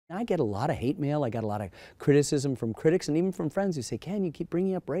I get a lot of hate mail, I got a lot of criticism from critics and even from friends who say, Ken, you keep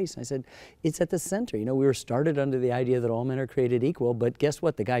bringing up race. And I said, it's at the center. You know, we were started under the idea that all men are created equal, but guess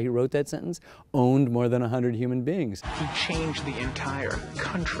what? The guy who wrote that sentence owned more than 100 human beings. He changed the entire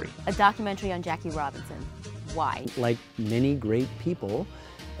country. A documentary on Jackie Robinson. Why? Like many great people,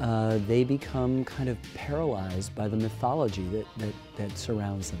 they become kind of paralyzed by the mythology that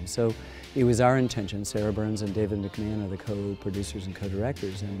surrounds them. So it was our intention, Sarah Burns and David McMahon are the co-producers and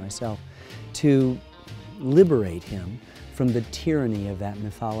co-directors, and myself, to liberate him from the tyranny of that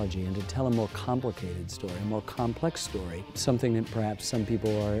mythology and to tell a more complicated story, a more complex story, something that perhaps some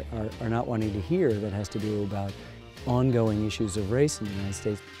people are not wanting to hear, that has to do about ongoing issues of race in the United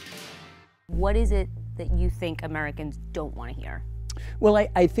States. What is it that you think Americans don't want to hear? Well,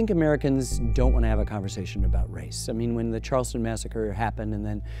 I think Americans don't want to have a conversation about race. I mean, when the Charleston massacre happened and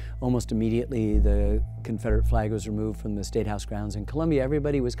then almost immediately the Confederate flag was removed from the State House grounds in Columbia,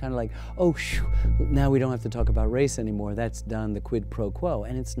 everybody was kind of like, oh, shoo, now we don't have to talk about race anymore. That's done, the quid pro quo.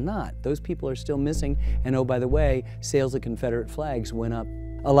 And it's not. Those people are still missing. And oh, by the way, sales of Confederate flags went up.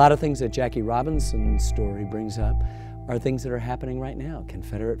 A lot of things that Jackie Robinson's story brings up are things that are happening right now.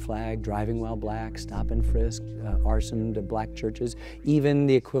 Confederate flag, driving while black, stop and frisk, arson to black churches, even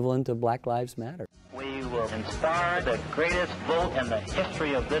the equivalent of Black Lives Matter. We will inspire the greatest vote in the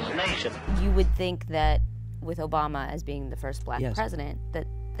history of this nation. You would think that with Obama as being the first black president, that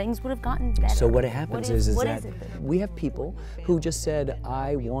things would have gotten better. So what happens is that it? we have people who just said,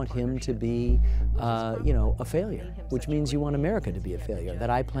 I want him to be, you know, a failure, which means you want America to be a failure, that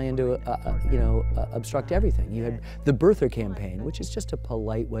I plan to, you know, obstruct everything. You had the birther campaign, which is just a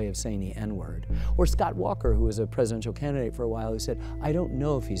polite way of saying the N-word. Or Scott Walker, who was a presidential candidate for a while, who said, I don't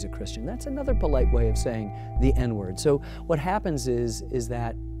know if he's a Christian. That's another polite way of saying the N-word. So what happens is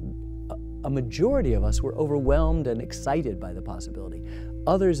that a majority of us were overwhelmed and excited by the possibility.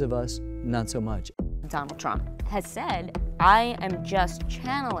 Others of us, not so much. Donald Trump has said, I am just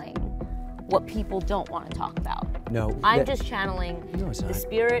channeling what people don't want to talk about. No. I'm just channeling the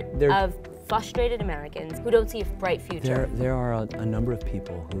spirit of frustrated Americans who don't see a bright future. There are a number of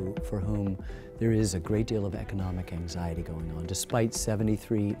people for whom there is a great deal of economic anxiety going on, despite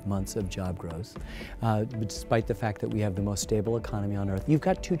 73 months of job growth, despite the fact that we have the most stable economy on earth. You've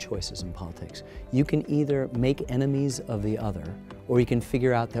got two choices in politics. You can either make enemies of the other, or you can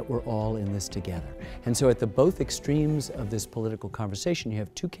figure out that we're all in this together. And so at the both extremes of this political conversation, you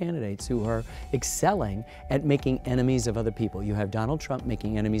have two candidates who are excelling at making enemies of other people. You have Donald Trump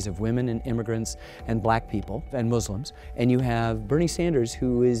making enemies of women and immigrants and black people and Muslims, and you have Bernie Sanders,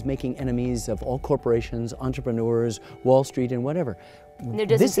 who is making enemies of all corporations, entrepreneurs, Wall Street, and whatever. There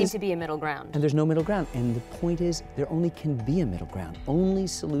doesn't seem to be a middle ground. And there's no middle ground. And the point is, there only can be a middle ground. Only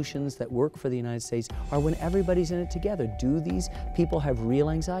solutions that work for the United States are when everybody's in it together. Do these people have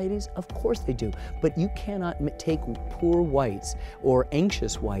real anxieties? Of course they do. But you cannot take poor whites or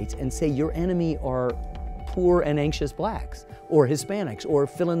anxious whites and say your enemy are poor and anxious blacks or Hispanics or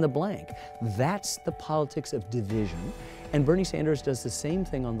fill in the blank. That's the politics of division. And Bernie Sanders does the same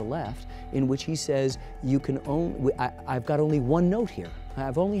thing on the left, in which he says, you can I've got only one note here.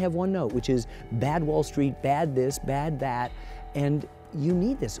 I've only have one note, which is bad Wall Street, bad this, bad that. And you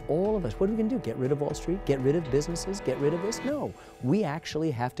need this, all of us. What are we gonna do? Get rid of Wall Street? Get rid of businesses? Get rid of this? No, we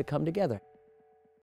actually have to come together.